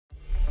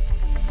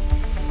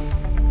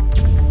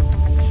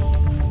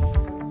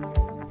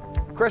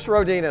Chris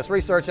RODINIS,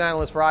 Research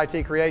Analyst for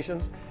IT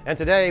Creations, and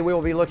today we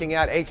will be looking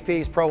at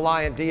HP's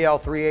ProLiant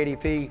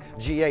DL380p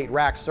G8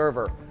 rack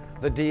server.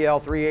 The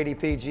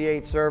DL380p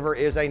G8 server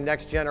is a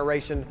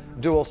next-generation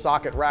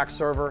dual-socket rack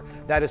server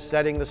that is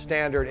setting the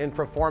standard in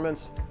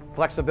performance,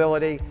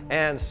 flexibility,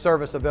 and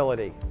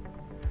serviceability.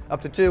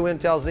 Up to 2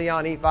 Intel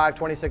Xeon E5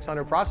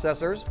 2600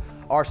 processors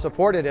are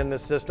supported in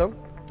this system.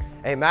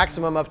 A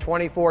maximum of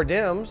 24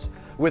 DIMMs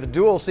with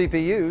dual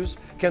CPUs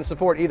can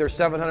support either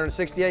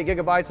 768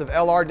 gigabytes of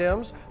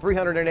LRDIMMs,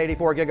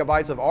 384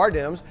 gigabytes of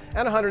RDIMMs,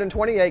 and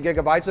 128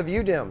 gigabytes of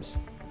UDIMMs.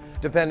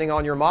 Depending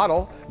on your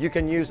model, you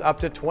can use up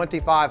to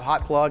 25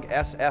 hot plug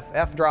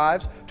SFF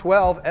drives,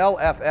 12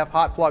 LFF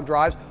hot plug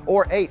drives,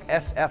 or 8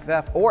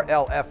 SFF or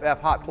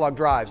LFF hot plug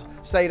drives,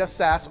 SATA,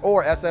 SAS,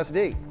 or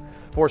SSD.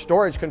 For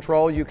storage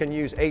control, you can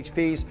use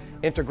HP's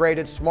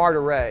integrated smart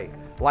array,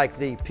 like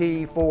the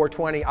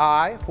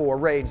P420i for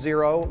RAID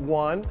 0,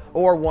 1,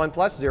 or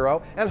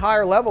 1+0, and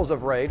higher levels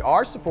of RAID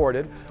are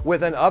supported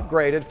with an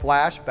upgraded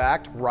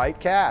flash-backed write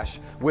cache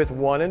with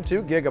 1 and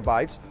 2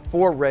 gigabytes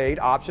for RAID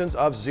options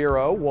of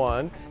 0,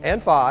 1,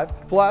 and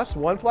 5, plus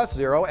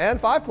 1+0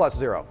 and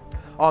 5+0.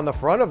 On the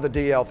front of the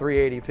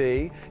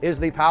DL380p is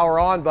the power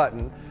on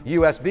button,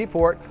 USB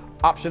port,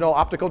 optional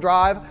optical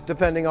drive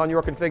depending on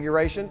your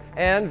configuration,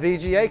 and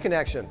VGA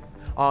connection.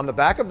 On the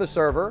back of the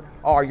server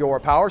are your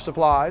power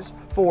supplies,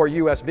 4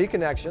 USB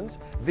connections,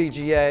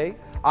 VGA,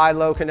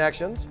 I/O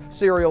connections,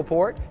 serial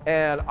port,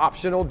 and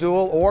optional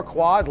dual or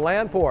quad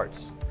LAN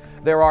ports.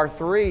 There are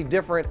 3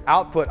 different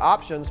output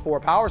options for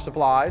power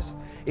supplies,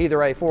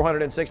 either a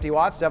 460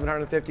 watt,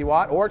 750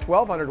 watt, or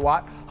 1200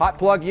 watt hot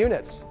plug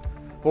units.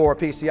 For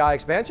PCI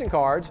expansion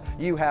cards,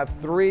 you have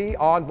 3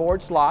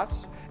 onboard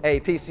slots, a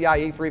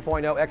PCIe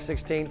 3.0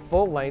 X16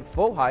 full-length,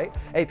 full-height,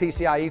 a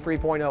PCIe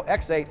 3.0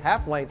 X8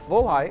 half-length,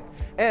 full-height,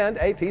 and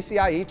a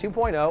PCIe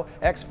 2.0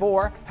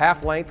 X4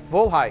 half-length,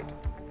 full-height.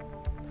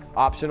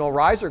 Optional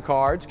riser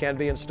cards can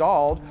be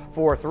installed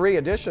for 3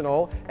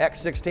 additional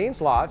X16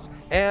 slots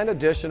and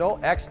additional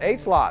X8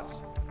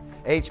 slots.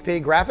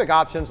 HP graphic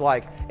options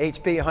like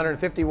HP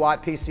 150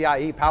 watt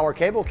PCIe power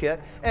cable kit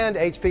and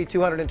HP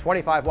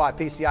 225 watt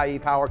PCIe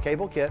power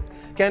cable kit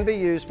can be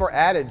used for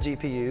added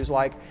GPUs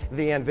like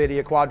the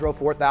NVIDIA Quadro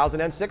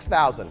 4000 and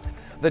 6000.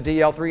 The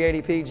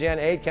DL380p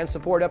Gen8 can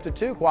support up to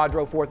 2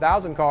 Quadro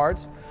 4000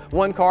 cards,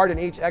 1 card in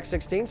each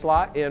X16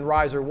 slot in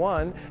Riser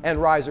 1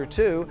 and Riser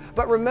 2,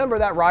 but remember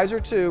that Riser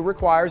 2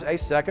 requires a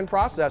second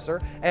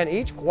processor and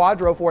each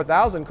Quadro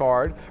 4000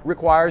 card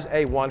requires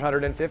a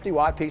 150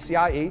 watt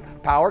PCIe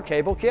power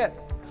cable kit.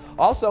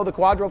 Also, the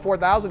Quadro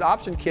 4000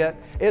 option kit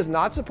is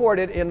not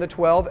supported in the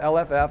 12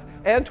 LFF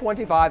and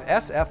 25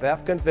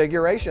 SFF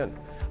configuration.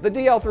 The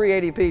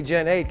DL380p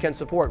Gen8 can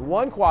support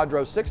 1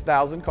 Quadro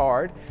 6000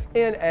 card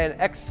in an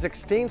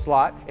X16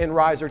 slot in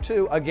Riser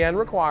 2, again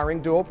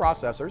requiring dual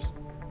processors.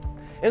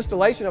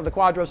 Installation of the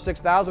Quadro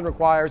 6000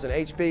 requires an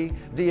HP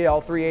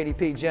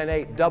DL380p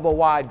Gen8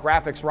 double-wide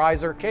graphics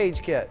riser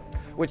cage kit,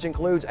 which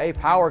includes a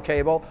power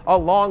cable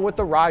along with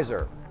the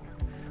riser.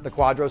 The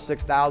Quadro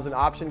 6000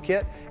 option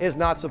kit is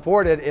not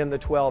supported in the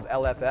 12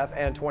 LFF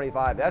and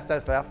 25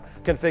 SFF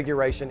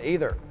configuration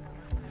either.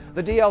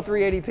 The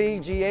DL380p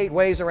G8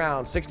 weighs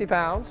around 60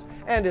 pounds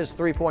and is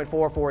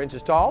 3.44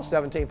 inches tall,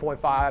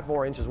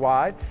 17.54 inches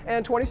wide,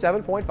 and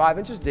 27.5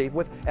 inches deep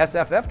with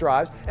SFF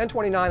drives and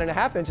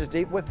 29.5 inches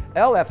deep with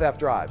LFF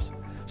drives.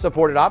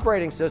 Supported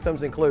operating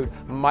systems include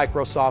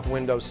Microsoft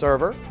Windows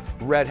Server,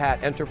 Red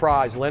Hat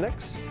Enterprise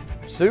Linux,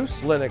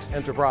 SUSE Linux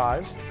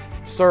Enterprise,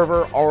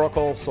 Server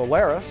Oracle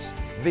Solaris,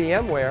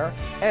 VMware,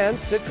 and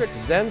Citrix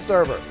Zen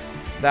Server.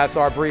 That's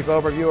our brief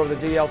overview of the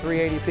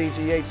DL380p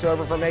G8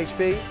 server from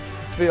HP.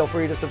 Feel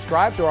free to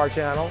subscribe to our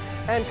channel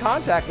and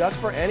contact us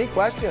for any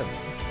questions.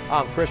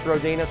 I'm Chris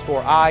RODINIS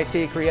for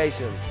IT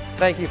Creations.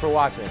 Thank you for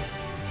watching.